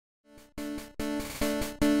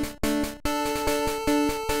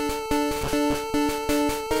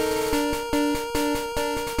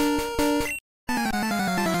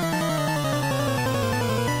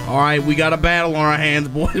Alright, we got a battle on our hands,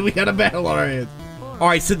 boys. We got a battle on our hands.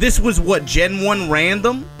 Alright, so this was what, Gen 1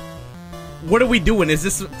 random? What are we doing? Is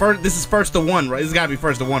this first? This is first to one, right? This has gotta be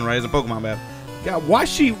first to one, right? It's a Pokemon battle. God, why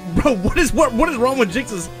she, bro? What is wrong with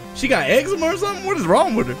Jix's? She got eczema or something? What is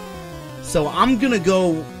wrong with her? So I'm gonna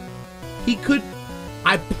go.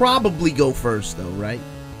 I'd probably go first though, right?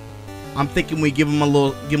 I'm thinking we give him a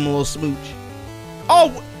little smooch.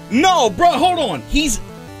 Oh no, bro, hold on. He's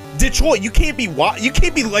Detroit. You can't be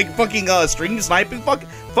like fucking stream sniping. Fuck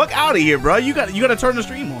out of here, bro. You gotta turn the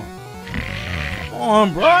stream on. Come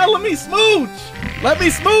on, bro. Let me smooch. Let me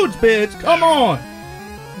smooch, bitch. Come on.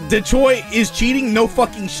 Detroit is cheating? No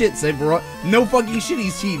fucking shit, say bro. No fucking shit,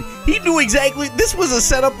 he's cheating. He knew exactly. This was a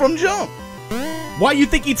setup from jump. Why you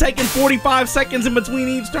think he taking 45 seconds in between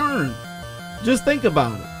each turn? Just think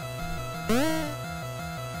about it.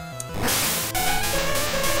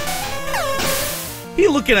 He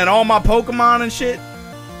looking at all my Pokemon and shit.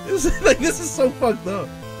 This is so fucked up.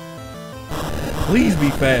 Please be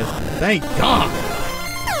fast. Thank God.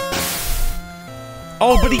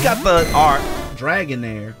 Oh, but he got the dragon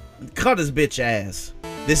there. Cut his bitch ass.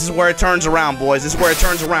 This is where it turns around, boys. This is where it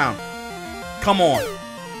turns around. Come on.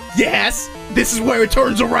 Yes, this is where it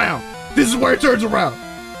turns around. This is where it turns around.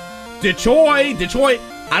 Detroit,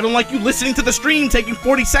 I don't like you listening to the stream, taking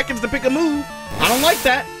 40 seconds to pick a move. I don't like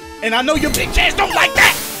that, and I know your bitch ass don't like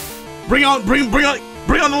that. Bring on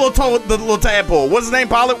the little tadpole. What's his name?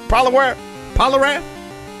 Poliwrath?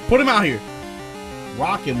 Put him out here.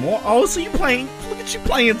 Rockin' more. Oh, so you playing? Look at you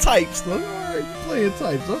playing types. Look, all right, you playing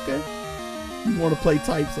types. Okay. You want to play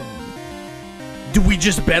types on me? Do we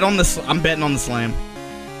just bet on the? I'm betting on the slam.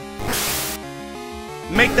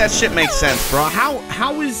 Make that shit make sense, bro.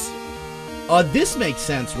 How is this makes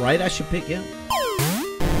sense, right? I should pick him.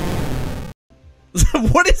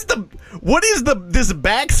 What is this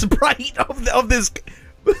back sprite of this?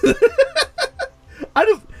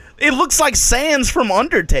 It looks like Sans from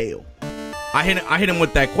Undertale. I hit him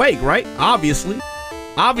with that Quake, right? Obviously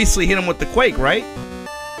hit him with the Quake, right?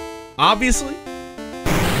 Obviously.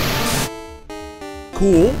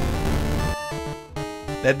 Cool.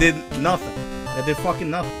 That did nothing. That did fucking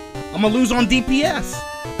nothing. I'm gonna lose on DPS.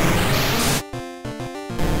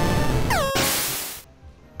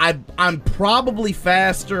 I'm probably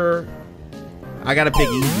faster. I gotta pick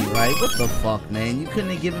easy, right? What the fuck, man? You couldn't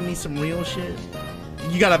have given me some real shit?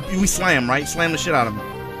 We slam, right? Slam the shit out of him.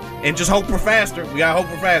 And just hope we're faster. We gotta hope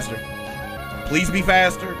we're faster. Please be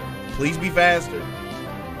faster. Please be faster.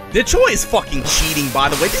 Detroit is fucking cheating, by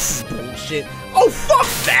the way. This is bullshit. Oh, fuck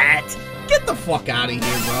that. Get the fuck out of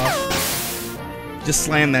here, bro. Just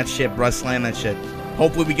slam that shit, bro. Slam that shit.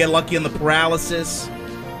 Hopefully we get lucky on the paralysis.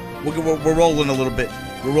 We're rolling a little bit.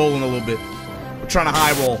 We're rolling a little bit. We're trying to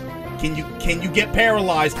high roll. Can you get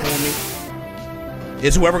paralyzed for me?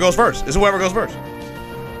 It's whoever goes first. It's whoever goes first.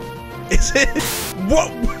 Is it?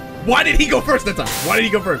 What? Why did he go first that time? Why did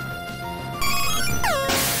he go first?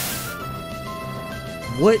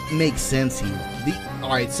 What makes sense here?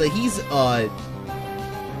 Alright, so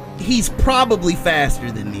he's probably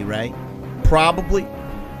faster than me, right? Probably.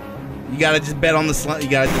 You gotta just bet on the you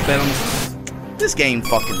gotta just bet on the This game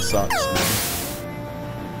fucking sucks, man.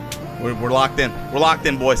 We're locked in. We're locked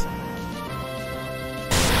in, boys.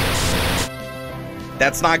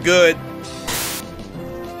 That's not good.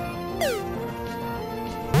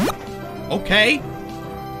 Okay.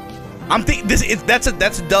 I'm thinking that's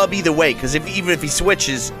a dub either way, because even if he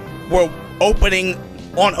switches, we're opening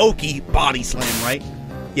on Oki body slam, right?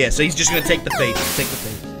 Yeah, so he's just gonna take the face. Take the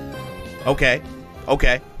face. Okay.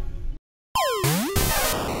 Okay.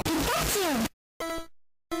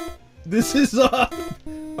 This is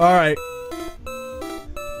alright.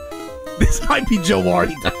 This might be Joe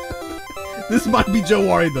Warita. This might be Joe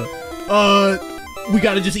Warita. We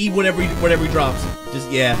gotta just eat whatever he drops. Just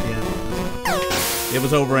yeah. It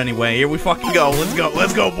was over anyway. Here we fucking go. Let's go.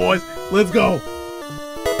 Let's go, boys. Let's go.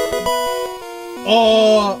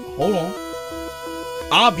 Hold on.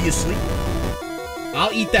 Obviously,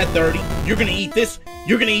 I'll eat that 30. You're gonna eat this.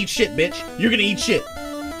 You're gonna eat shit, bitch. You're gonna eat shit.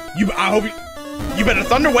 I hope you better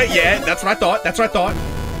thunder weight. Yeah, that's what I thought. That's what I thought.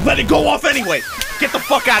 Let it go off anyway. Get the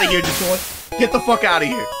fuck out of here, Detroit. Get the fuck out of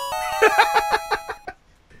here.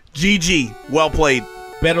 GG. Well played.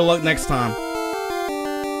 Better luck next time.